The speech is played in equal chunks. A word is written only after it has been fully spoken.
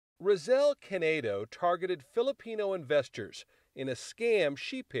Rizel Canedo targeted Filipino investors in a scam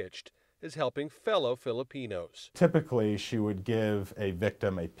she pitched as helping fellow Filipinos. Typically, she would give a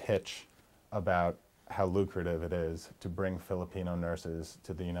victim a pitch about how lucrative it is to bring Filipino nurses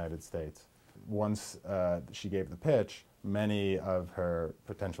to the United States. Once she gave the pitch, many of her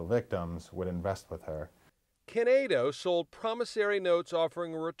potential victims would invest with her. Canedo sold promissory notes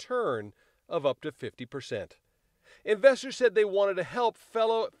offering a return of up to 50%. Investors said they wanted to help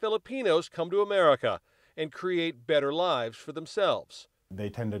fellow Filipinos come to America and create better lives for themselves. They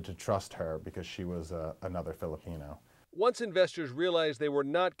tended to trust her because she was another Filipino. Once investors realized they were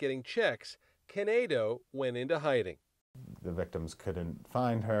not getting checks, Canedo went into hiding. The victims couldn't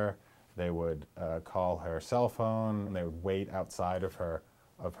find her. They would call her cell phone, and they would wait outside of her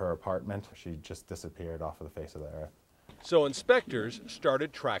apartment. She just disappeared off of the face of the earth. So inspectors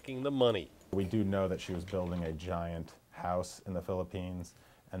started tracking the money. We do know that she was building a giant house in the Philippines,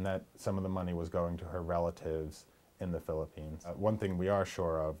 and that some of the money was going to her relatives in the Philippines. One thing we are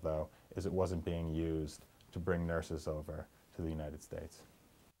sure of, though, is it wasn't being used to bring nurses over to the United States.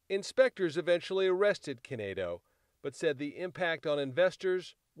 Inspectors eventually arrested Canedo, but said the impact on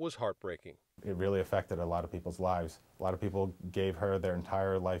investors was heartbreaking. It really affected a lot of people's lives. A lot of people gave her their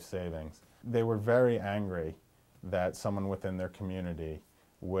entire life savings. They were very angry that someone within their community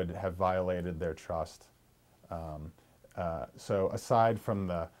would have violated their trust. So aside from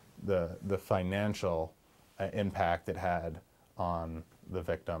the financial impact it had on the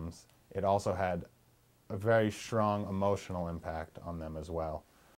victims, it also had a very strong emotional impact on them as well.